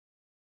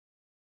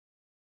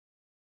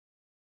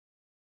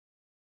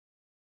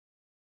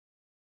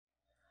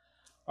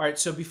All right,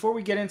 so before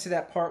we get into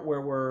that part where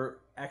we're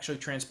actually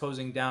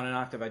transposing down an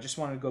octave, I just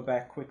wanted to go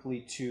back quickly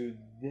to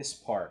this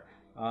part.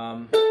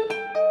 Right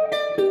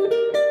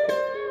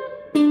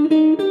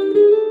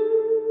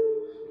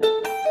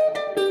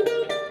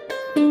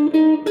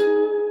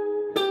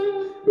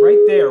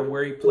there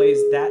where he plays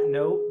that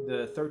note,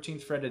 the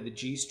 13th fret of the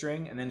G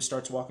string, and then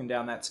starts walking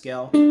down that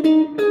scale.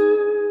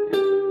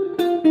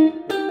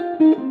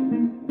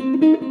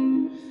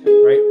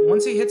 Right?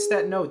 Once he hits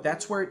that note,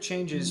 that's where it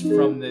changes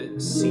from the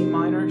C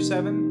minor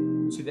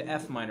 7 to the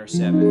F minor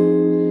 7.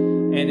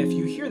 And if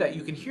you hear that,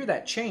 you can hear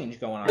that change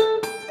going on.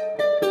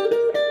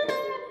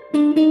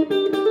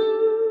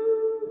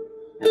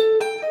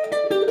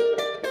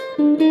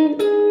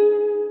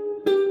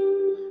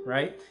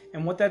 Right?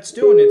 And what that's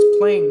doing, it's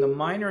playing the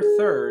minor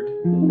third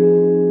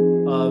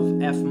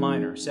of F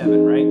minor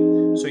 7,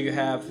 right? So you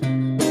have...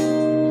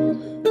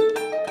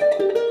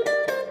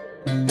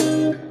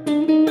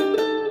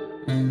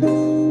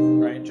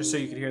 right? Just so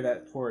you can hear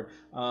that chord.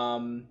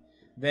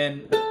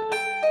 Then...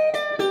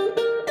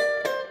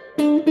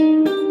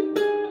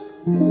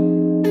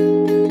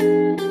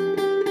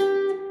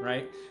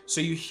 right?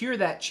 So you hear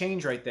that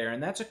change right there,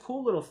 and that's a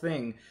cool little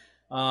thing.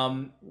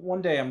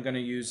 One day I'm going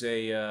to use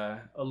a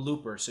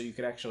looper so you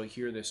could actually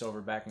hear this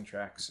over backing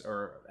tracks,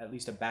 or at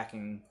least a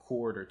backing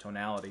chord or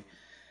tonality.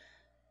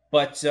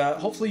 But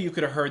hopefully you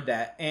could have heard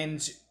that.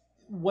 And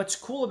what's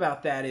cool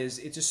about that is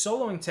it's a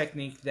soloing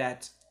technique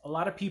that a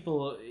lot of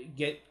people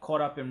get caught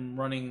up in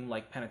running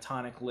like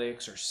pentatonic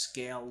licks or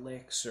scale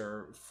licks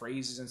or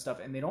phrases and stuff,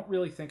 and they don't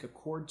really think of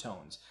chord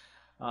tones.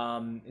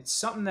 It's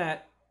something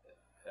that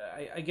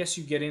I guess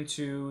you get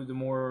into the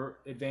more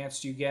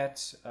advanced you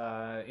get,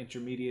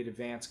 intermediate,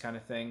 advanced kind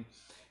of thing.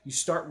 You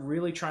start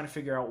really trying to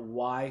figure out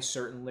why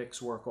certain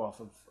licks work off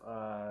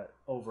of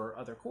over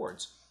other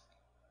chords.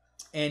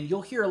 And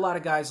you'll hear a lot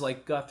of guys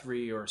like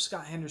Guthrie or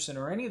Scott Henderson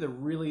or any of the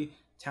really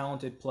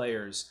talented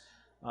players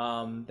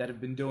that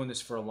have been doing this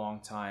for a long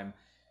time.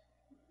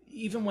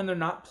 Even when they're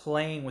not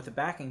playing with a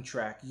backing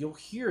track, you'll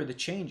hear the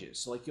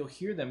changes. Like, you'll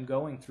hear them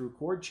going through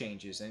chord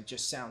changes, and it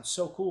just sounds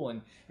so cool.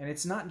 And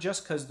it's not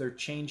just because they're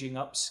changing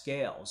up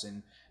scales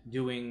and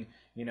doing,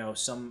 you know,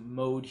 some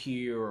mode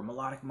here or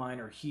melodic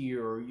minor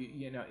here, or,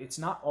 you know, it's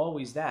not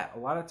always that. A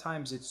lot of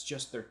times it's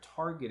just they're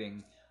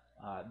targeting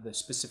the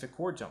specific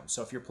chord tone.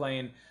 So if you're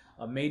playing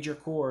a major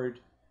chord,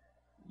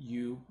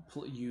 you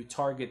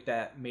target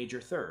that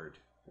major third,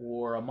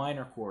 or a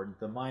minor chord,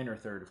 the minor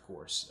third, of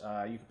course.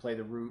 You can play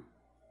the root,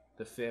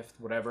 the fifth,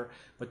 whatever.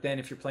 But then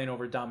if you're playing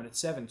over a dominant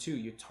 7 too,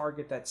 you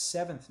target that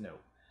 7th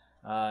note,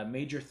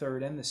 major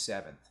third and the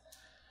 7th.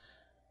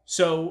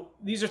 So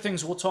these are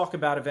things we'll talk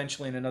about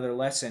eventually in another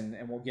lesson,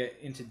 and we'll get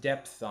into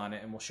depth on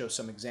it, and we'll show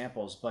some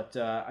examples. But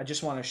I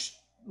just want to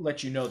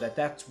let you know that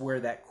that's where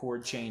that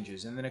chord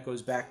changes, and then it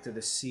goes back to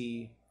the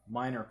C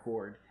minor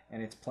chord,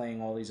 and it's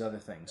playing all these other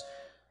things.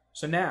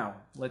 So now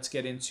let's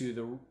get into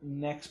the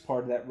next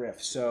part of that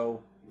riff.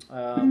 So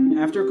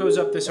after it goes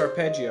up this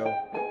arpeggio.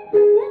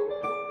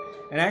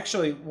 And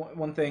actually,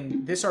 one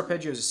thing, this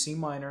arpeggio is a C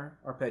minor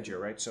arpeggio,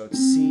 right? So it's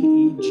C,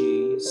 E,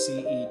 G,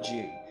 C, E,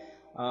 G.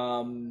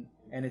 And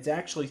it's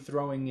actually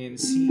throwing in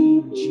C,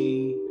 E,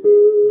 G,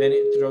 then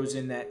it throws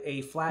in that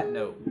A flat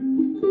note,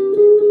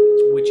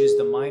 which is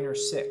the minor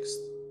 6th,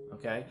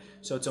 okay?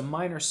 So it's a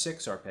minor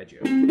 6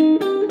 arpeggio.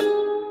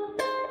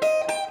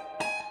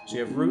 So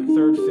you have root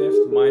 3rd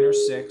 5th, minor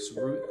 6,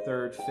 root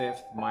 3rd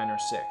 5th, minor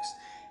 6.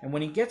 And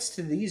when he gets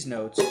to these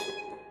notes,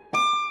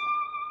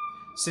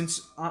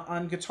 since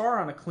on guitar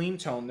on a clean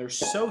tone, they're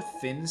so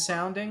thin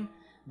sounding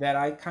that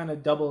I kind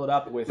of double it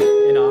up with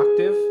an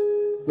octave,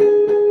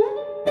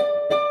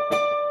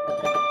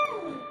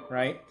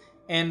 right?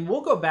 And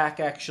we'll go back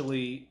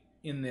actually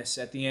in this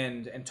at the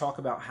end and talk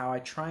about how I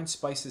try and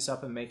spice this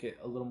up and make it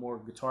a little more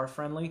guitar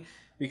friendly,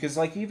 because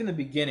like even the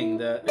beginning,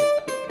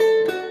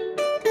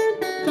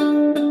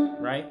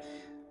 right?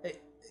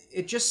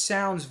 It just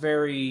sounds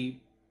very...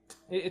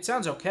 It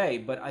sounds okay,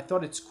 but I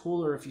thought it's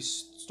cooler if you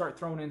start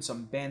throwing in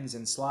some bends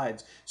and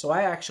slides. So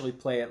I actually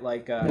play it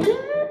like...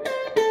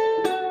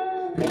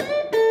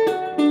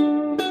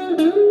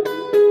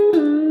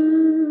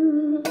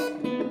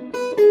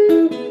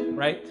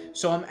 right?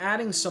 So I'm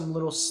adding some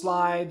little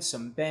slides,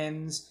 some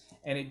bends,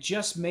 and it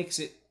just makes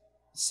it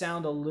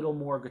sound a little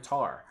more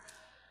guitar.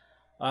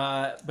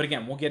 But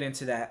again, we'll get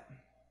into that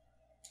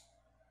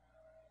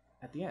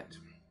at the end.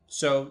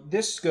 So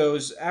this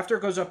goes, after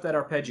it goes up that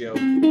arpeggio...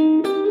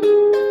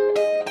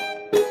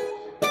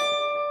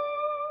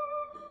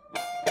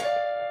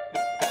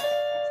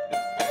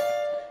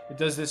 it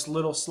does this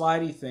little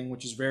slidey thing,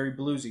 which is very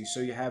bluesy. So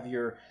you have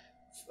your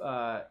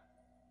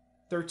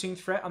 13th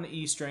fret on the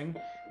E string,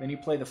 then you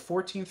play the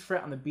 14th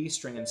fret on the B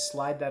string and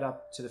slide that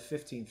up to the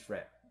 15th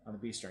fret on the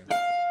B string.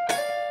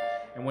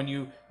 And when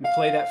you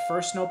play that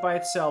first note by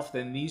itself,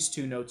 then these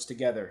two notes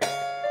together.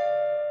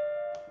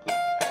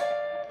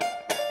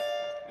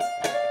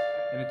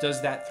 And it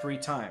does that 3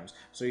 times.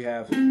 So you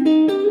have...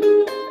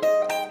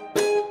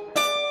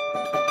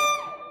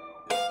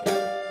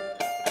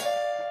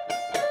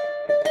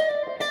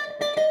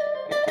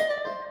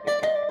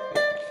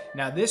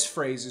 Now this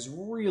phrase is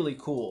really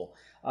cool.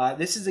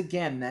 This is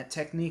again that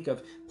technique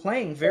of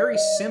playing very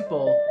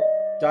simple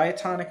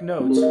diatonic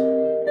notes,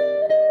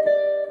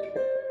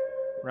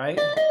 right?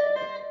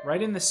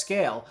 Right in the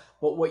scale,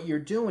 but what you're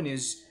doing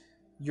is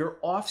you're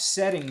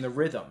offsetting the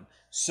rhythm.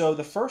 So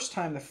the first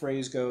time the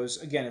phrase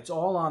goes, again, it's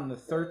all on the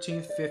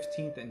 13th,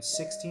 15th, and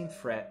 16th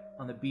fret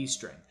on the B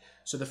string.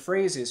 So the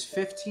phrase is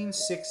 15,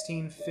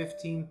 16,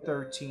 15,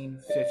 13,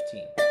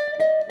 15.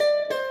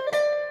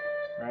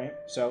 Right?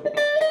 So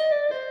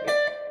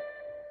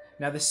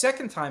now the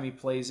second time he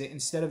plays it,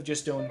 instead of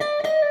just doing,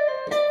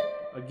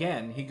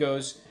 again, he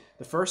goes,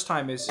 the first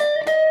time is,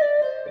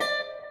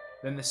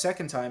 then the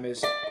second time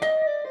is,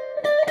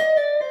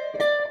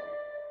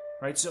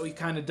 right? So he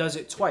kind of does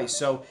it twice.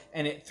 So,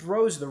 and it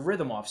throws the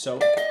rhythm off. So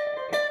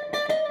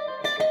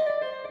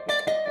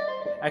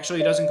actually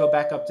he doesn't go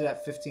back up to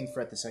that 15th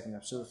fret the second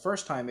time. So the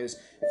first time is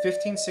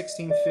 15,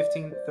 16,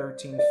 15,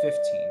 13,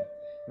 15.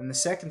 And the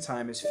second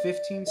time is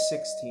 15,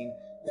 16,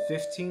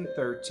 15,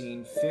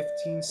 13,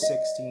 15,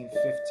 16,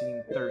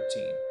 15,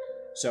 13.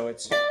 So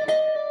it's,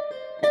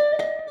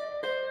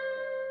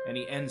 and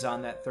he ends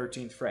on that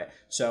 13th fret.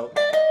 So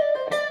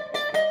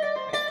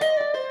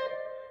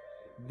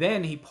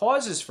then he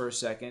pauses for a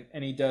second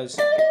and he does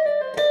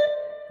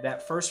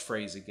that first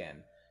phrase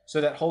again.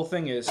 So that whole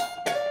thing is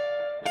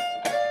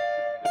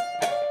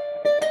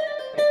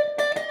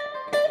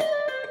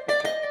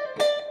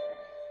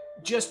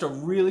just a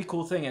really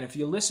cool thing. And if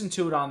you listen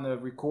to it on the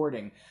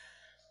recording,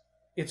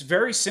 it's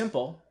very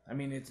simple. I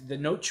mean, the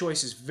note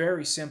choice is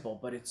very simple,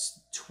 but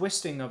it's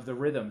twisting of the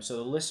rhythm, so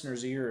the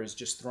listener's ear is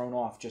just thrown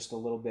off just a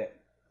little bit.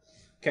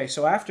 Okay,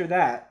 so after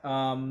that,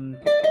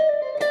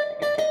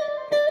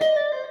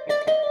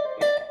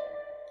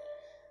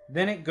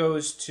 then it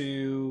goes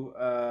to,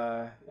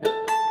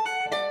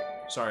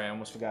 sorry, I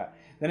almost forgot.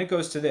 Then it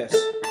goes to this.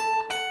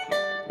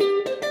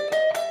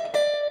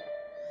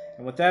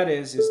 And what that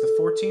is the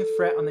 14th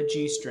fret on the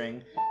G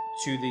string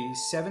to the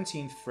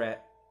 17th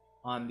fret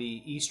on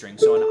the E string,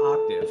 so an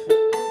octave.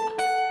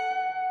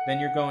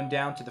 Then you're going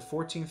down to the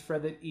 14th fret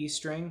of the E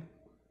string.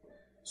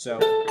 So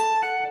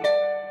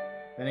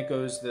then it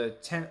goes the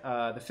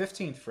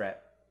 15th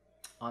fret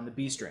on the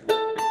B string.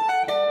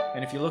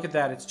 And if you look at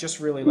that, it's just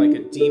really like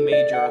a D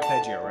major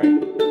arpeggio, right?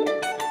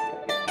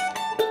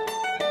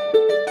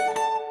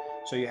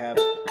 So you have,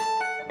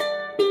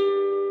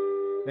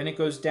 then it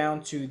goes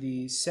down to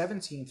the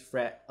 17th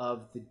fret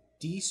of the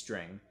D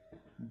string,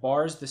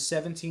 bars the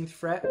 17th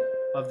fret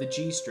of the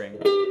G string.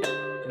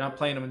 You're not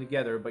playing them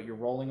together, but you're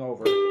rolling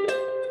over.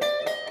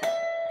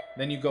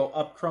 Then you go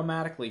up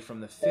chromatically from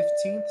the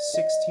 15th,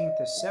 16th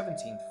to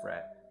 17th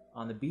fret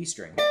on the B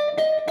string.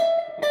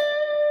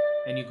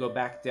 And you go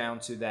back down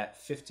to that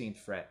 15th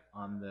fret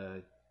on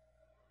the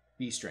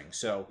B string.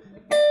 So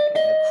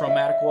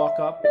chromatic walk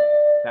up,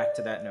 back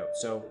to that note.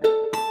 So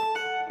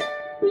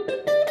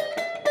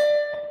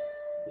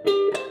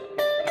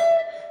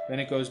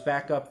then it goes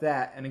back up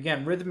that, and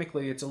again,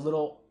 rhythmically, it's a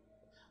little,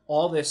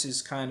 all this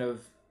is kind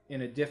of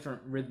in a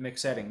different rhythmic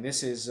setting.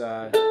 This is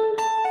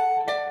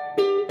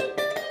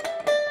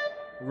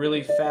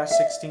really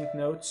fast 16th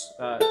notes.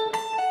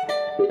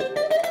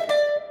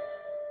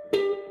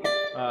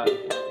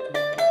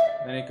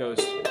 Then it goes,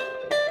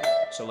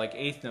 so like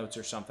 8th notes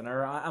or something,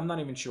 or I'm not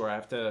even sure. I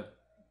have to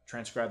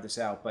transcribe this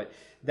out, but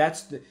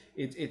that's the,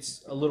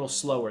 it's a little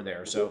slower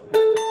there. So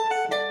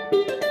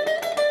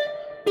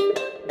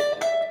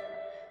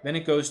then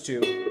it goes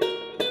to,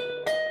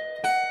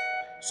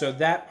 so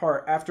that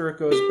part, after it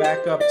goes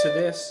back up to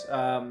this,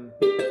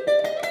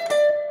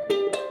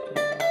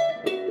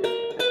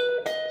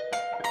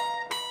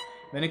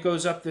 then it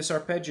goes up this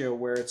arpeggio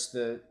where it's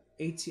the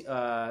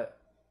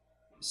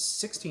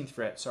 16th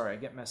fret, sorry, I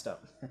get messed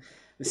up.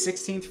 The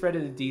 16th fret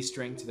of the D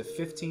string to the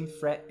 15th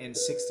fret and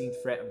 16th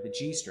fret of the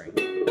G string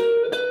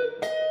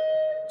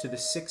to the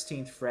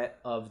 16th fret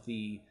of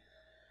the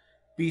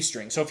B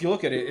string. So if you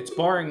look at it, it's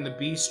barring the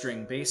B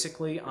string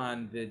basically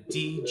on the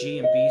D, G,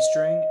 and B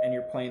string, and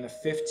you're playing the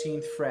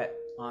 15th fret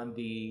on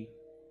the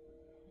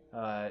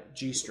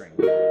G string.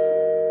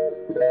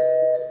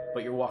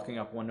 But you're walking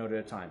up one note at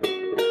a time.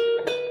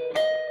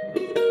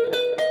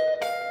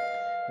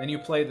 Then you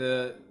play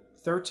the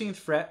 13th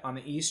fret on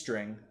the E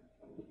string,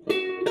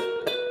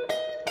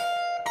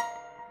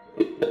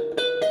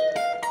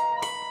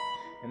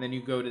 and then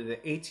you go to the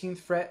 18th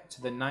fret to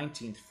the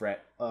 19th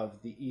fret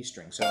of the E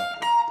string. So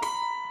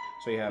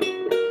you have,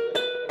 and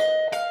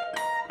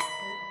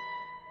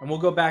we'll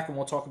go back and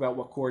we'll talk about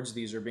what chords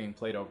these are being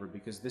played over,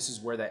 because this is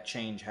where that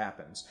change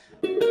happens.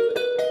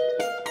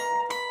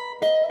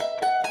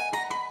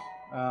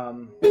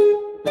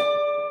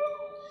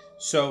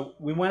 So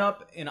we went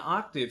up an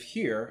octave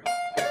here.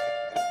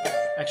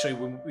 Actually,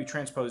 we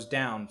transposed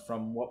down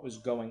from what was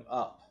going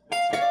up.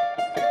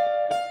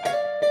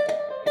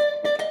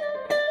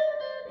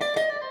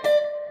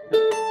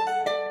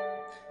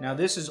 Now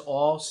this is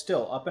all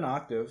still up an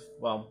octave.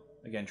 Well,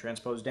 again,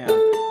 transposed down.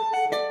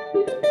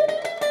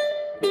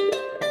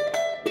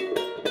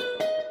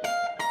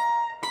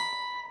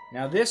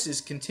 Now this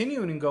is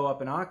continuing to go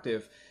up an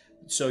octave,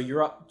 so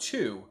you're up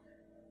 2.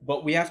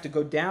 but we have to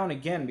go down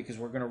again because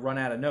we're going to run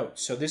out of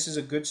notes. So this is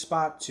a good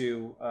spot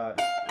to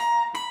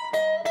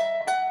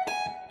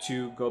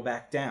go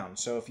back down.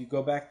 So if you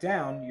go back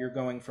down, you're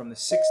going from the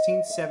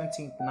 16th,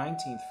 17th,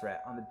 19th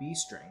fret on the B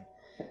string.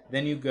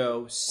 Then you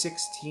go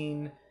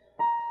 16,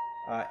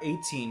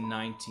 18,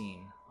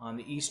 19 on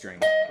the E string.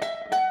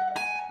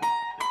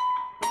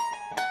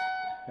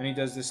 Then he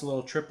does this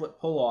little triplet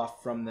pull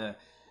off from the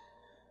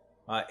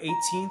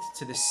 18th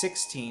to the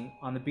 16th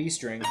on the B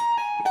string,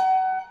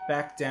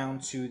 back down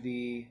to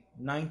the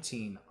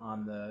 19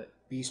 on the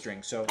B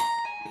string. So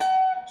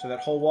that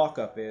whole walk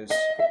up is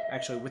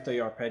actually with the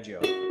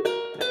arpeggio.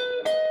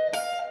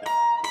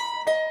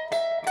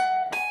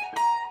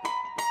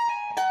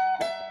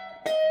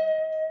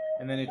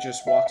 And then it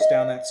just walks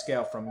down that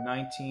scale from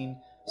 19,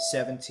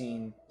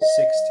 17,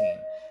 16.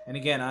 And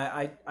again,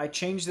 I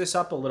changed this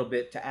up a little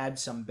bit to add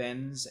some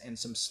bends and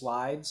some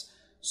slides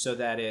so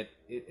that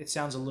it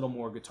sounds a little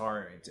more guitar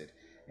oriented.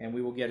 And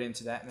we will get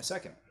into that in a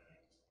second.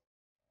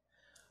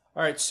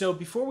 All right, so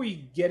before we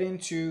get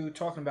into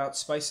talking about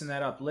spicing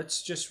that up,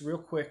 let's just real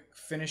quick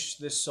finish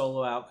this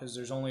solo out because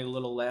there's only a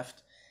little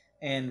left.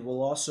 And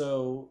we'll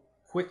also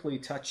quickly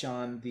touch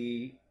on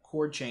the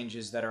chord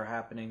changes that are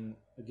happening.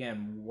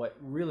 Again, what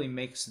really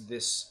makes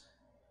this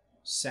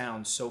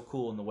sound so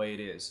cool in the way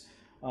it is.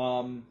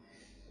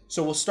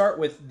 So we'll start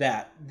with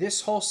that.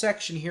 This whole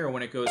section here,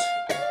 when it goes...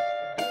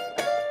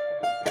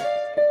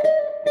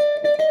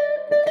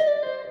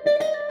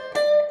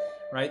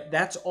 right,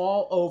 that's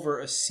all over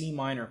a C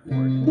minor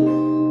chord.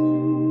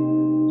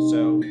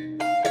 So...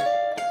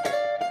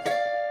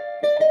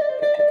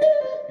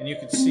 and you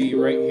can see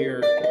right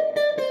here,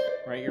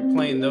 right, you're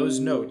playing those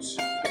notes.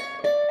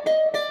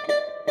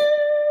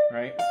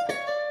 Right?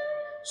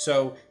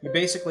 So you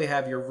basically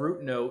have your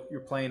root note, you're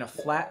playing a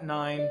flat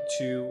 9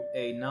 to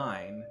a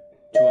 9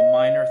 to a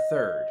minor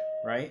third,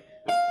 right?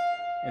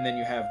 And then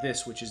you have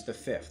this, which is the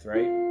 5th,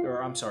 right?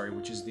 Or I'm sorry,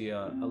 which is the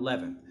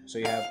 11th. So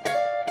you have...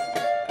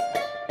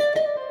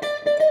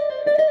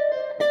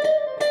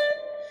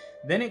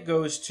 then it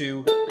goes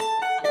to...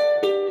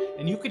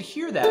 and you could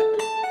hear that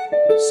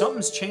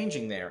something's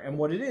changing there. And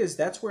what it is,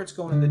 that's where it's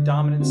going to the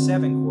dominant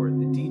 7 chord,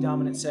 the D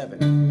dominant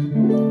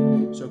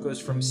 7. So it goes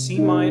from C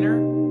minor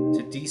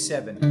to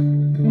D7.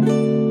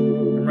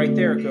 And right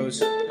there it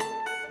goes...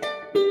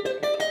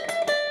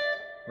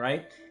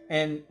 right?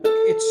 And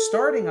it's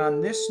starting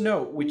on this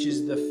note, which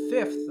is the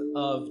 5th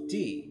of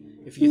D.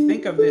 If you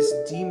think of this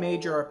D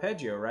major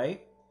arpeggio,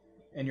 right?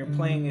 And you're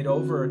playing it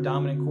over a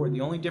dominant chord.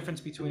 The only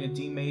difference between a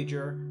D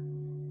major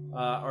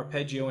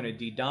arpeggio and a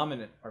D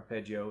dominant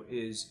arpeggio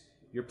is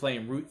you're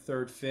playing root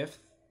third 5th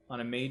on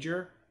a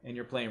major, and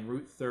you're playing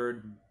root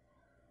third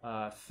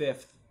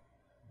 5th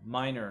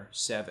minor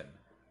 7.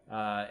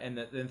 And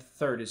the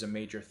third is a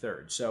major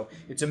third. So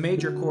it's a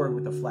major chord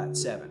with a flat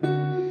 7.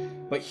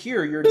 But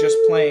here you're just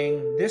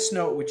playing this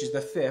note, which is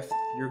the 5th.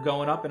 You're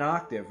going up an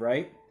octave,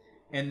 right?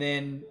 And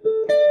then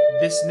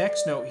this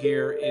next note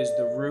here is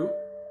the root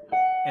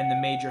and the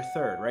major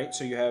third, right?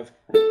 So you have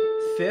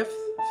 5th,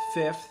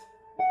 5th,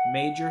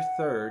 major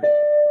third,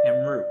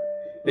 and root.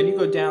 Then you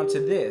go down to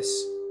this,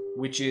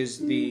 which is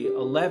the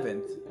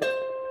 11th.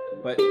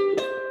 But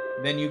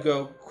then you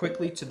go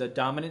quickly to the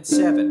dominant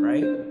 7,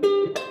 right?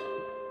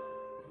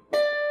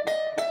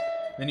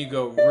 Then you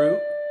go root,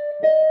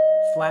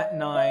 flat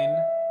 9,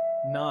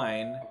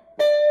 9,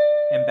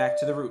 and back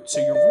to the root. So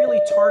you're really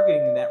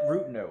targeting that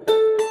root note.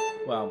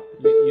 Well,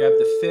 you have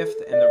the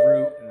 5th and the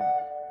root, and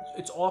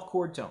it's all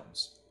chord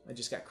tones. I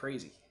just got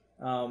crazy.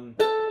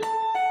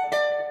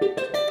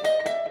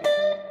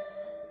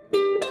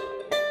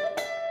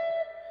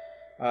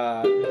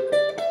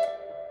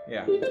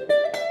 Yeah.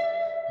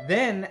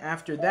 Then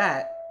after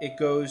that, it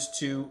goes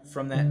to,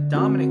 from that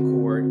dominant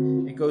chord,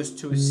 it goes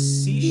to a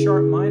C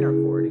sharp minor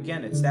chord.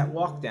 Again, it's that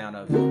walk down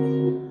of...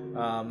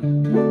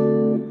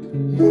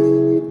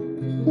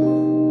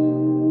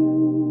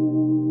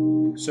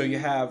 so you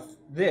have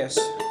this.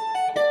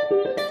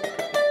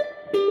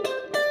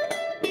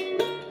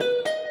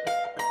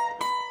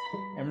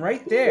 And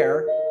right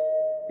there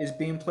is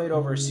being played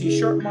over a C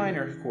sharp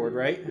minor chord,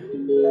 right?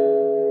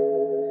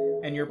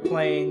 And you're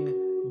playing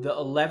the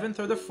 11th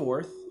or the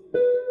 4th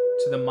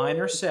to the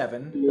minor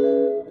 7.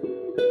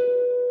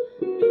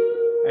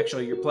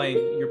 Actually, you're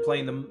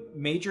playing the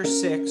major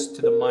 6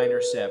 to the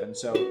minor 7.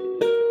 So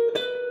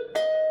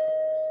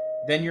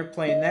then you're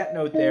playing that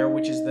note there,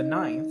 which is the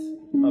 9th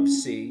of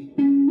C.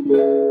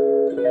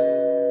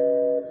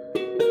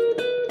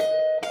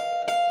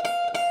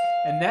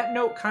 And that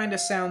note kind of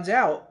sounds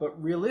out,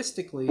 but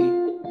realistically,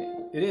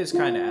 it is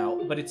kind of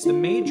out. But it's the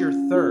major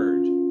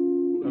third,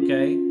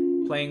 okay,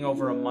 playing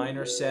over a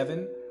minor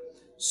 7.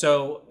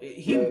 So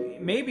he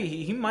might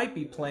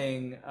be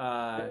playing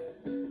a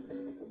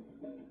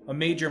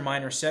major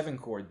minor 7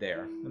 chord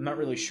there. I'm not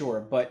really sure,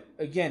 but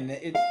again,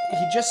 he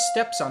just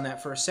steps on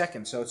that for a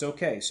second, so it's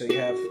okay. So you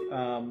have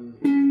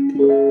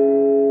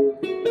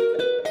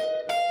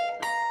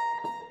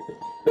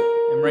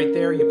and right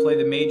there you play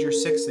the major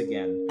 6th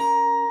again.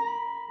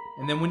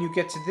 And then when you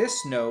get to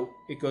this note,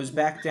 it goes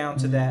back down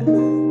to that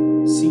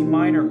C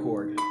minor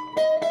chord.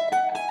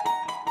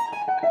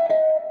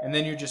 And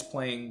then you're just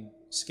playing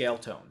scale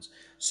tones.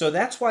 So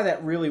that's why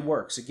that really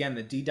works. Again,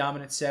 the D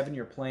dominant 7,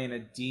 you're playing a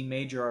D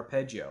major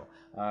arpeggio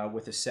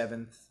with a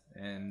 7th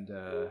and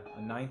a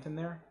 9th in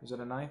there. Is it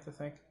a 9th, I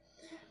think?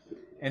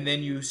 And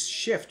then you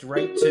shift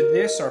right to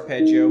this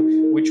arpeggio,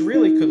 which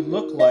really could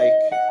look like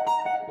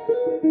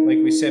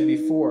we said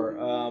before,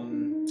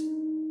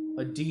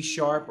 a D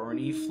sharp or an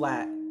E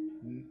flat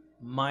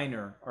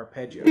minor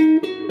arpeggio.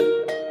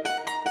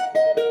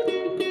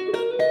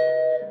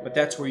 But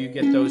that's where you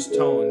get those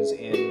tones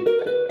in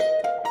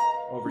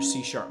over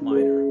C sharp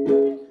minor.